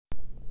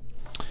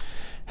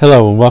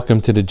Hello and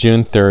welcome to the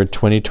June 3rd,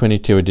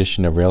 2022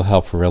 edition of Real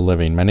Help for Real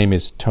Living. My name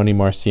is Tony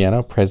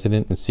Marciano,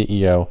 President and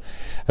CEO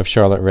of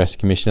Charlotte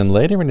Rescue Mission. And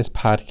later in this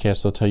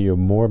podcast, I'll tell you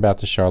more about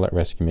the Charlotte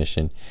Rescue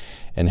Mission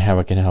and how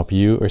it can help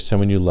you or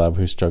someone you love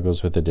who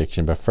struggles with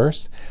addiction. But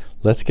first,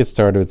 let's get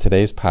started with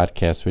today's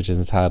podcast, which is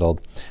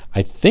entitled,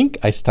 I Think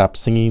I Stopped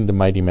Singing the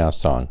Mighty Mouse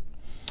Song.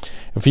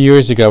 A few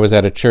years ago, I was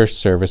at a church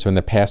service when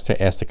the pastor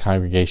asked the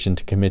congregation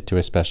to commit to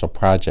a special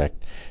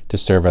project to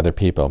serve other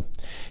people.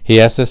 He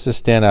asked us to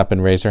stand up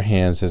and raise our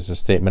hands as a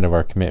statement of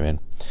our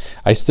commitment.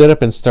 I stood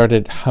up and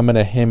started humming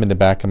a hymn in the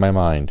back of my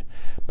mind,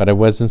 but I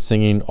wasn't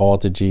singing All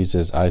to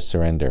Jesus, I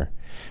Surrender.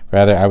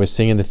 Rather, I was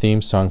singing the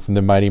theme song from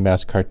the Mighty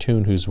Mouse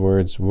cartoon whose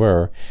words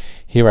were,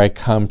 Here I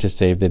come to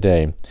save the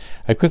day.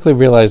 I quickly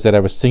realized that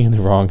I was singing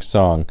the wrong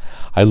song.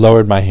 I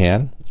lowered my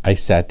hand. I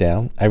sat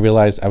down. I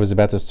realized I was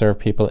about to serve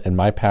people in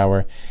my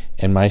power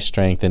and my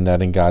strength and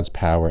not in God's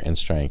power and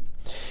strength.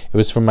 It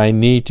was from my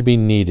need to be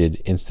needed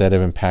instead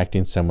of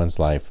impacting someone's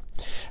life.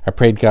 I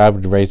prayed God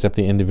would raise up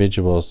the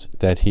individuals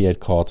that He had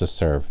called to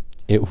serve.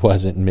 It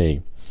wasn't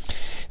me.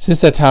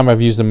 Since that time,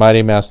 I've used the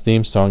Mighty Mouse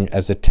theme song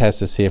as a test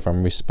to see if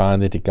I'm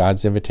responding to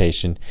God's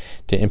invitation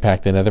to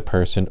impact another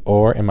person,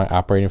 or am I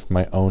operating from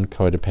my own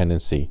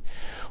codependency.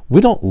 We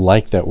don't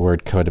like that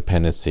word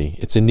codependency.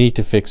 It's a need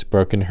to fix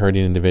broken,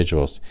 hurting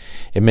individuals.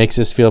 It makes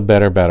us feel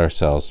better about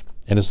ourselves.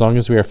 And as long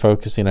as we are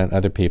focusing on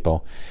other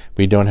people,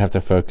 we don't have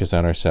to focus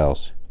on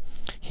ourselves.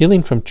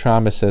 Healing from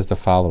trauma says the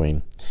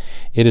following.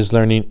 It is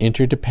learning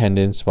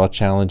interdependence while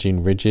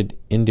challenging rigid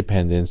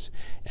independence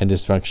and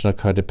dysfunctional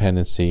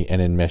codependency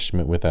and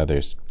enmeshment with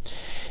others.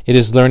 It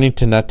is learning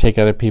to not take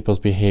other people's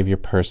behavior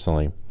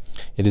personally.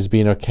 It is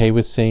being okay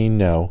with saying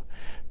no,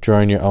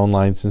 drawing your own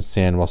lines in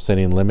sand while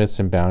setting limits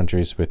and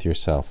boundaries with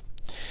yourself.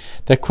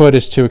 That quote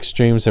is two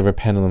extremes of a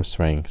pendulum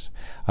swings.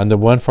 On the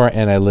one far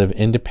end, I live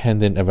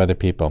independent of other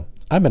people.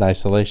 I'm in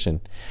isolation,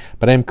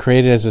 but I am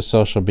created as a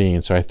social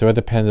being, so I throw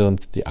the pendulum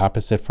to the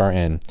opposite far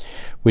end,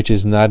 which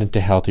is not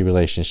into healthy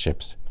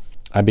relationships.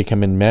 I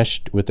become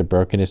enmeshed with the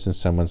brokenness in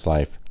someone's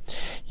life.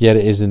 Yet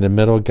it is in the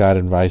middle God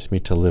invites me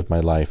to live my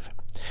life.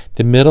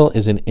 The middle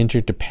is an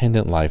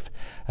interdependent life.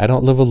 I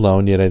don't live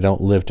alone, yet I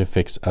don't live to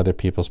fix other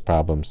people's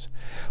problems.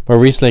 More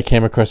recently, I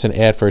came across an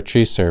ad for a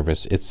tree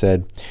service. It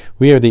said,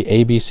 We are the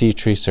ABC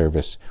Tree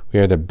Service. We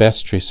are the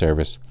best tree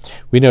service.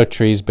 We know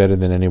trees better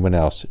than anyone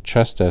else.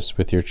 Trust us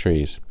with your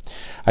trees.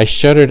 I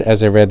shuddered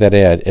as I read that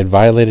ad. It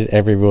violated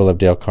every rule of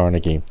Dale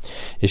Carnegie.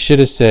 It should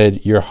have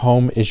said, Your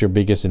home is your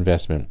biggest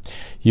investment.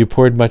 You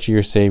poured much of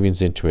your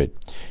savings into it.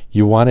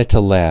 You want it to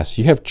last.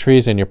 You have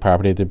trees on your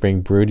property that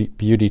bring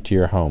beauty to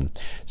your home.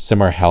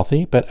 Some are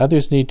healthy, but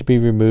others need to be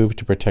removed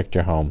to protect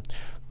your home.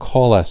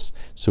 Call us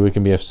so we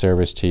can be of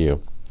service to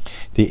you.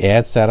 The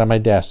ad sat on my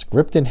desk,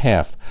 ripped in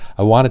half.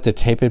 I wanted to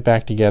tape it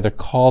back together,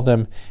 call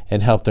them,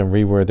 and help them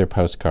reword their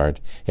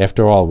postcard.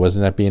 After all,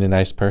 wasn't that being a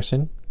nice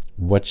person?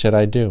 What should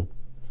I do?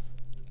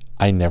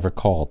 I never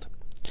called.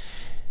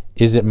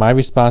 Is it my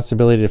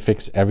responsibility to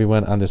fix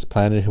everyone on this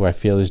planet who I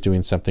feel is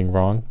doing something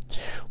wrong?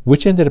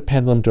 Which end of the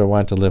pendulum do I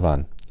want to live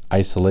on?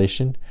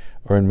 Isolation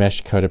or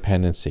enmeshed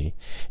codependency?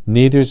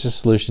 Neither is a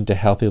solution to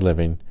healthy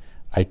living.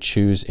 I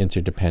choose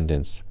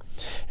interdependence.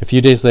 A few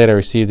days later, I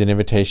received an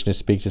invitation to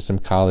speak to some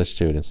college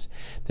students.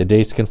 The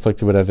dates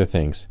conflicted with other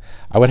things.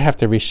 I would have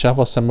to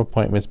reshuffle some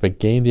appointments, but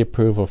gained the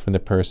approval from the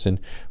person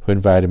who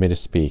invited me to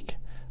speak.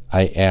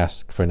 I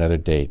asked for another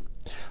date.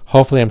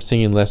 Hopefully I'm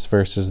singing less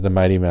verses of the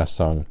Mighty Mouse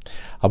song.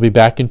 I'll be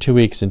back in 2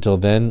 weeks. Until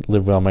then,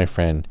 live well, my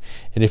friend.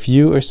 And if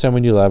you or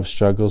someone you love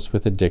struggles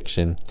with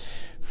addiction,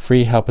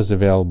 free help is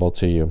available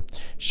to you.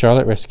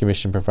 Charlotte Rescue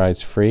Mission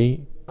provides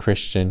free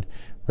Christian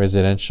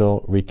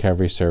residential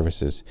recovery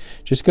services.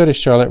 Just go to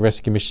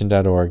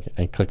charlotterescuemission.org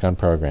and click on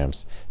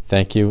programs.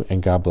 Thank you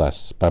and God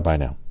bless. Bye-bye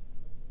now.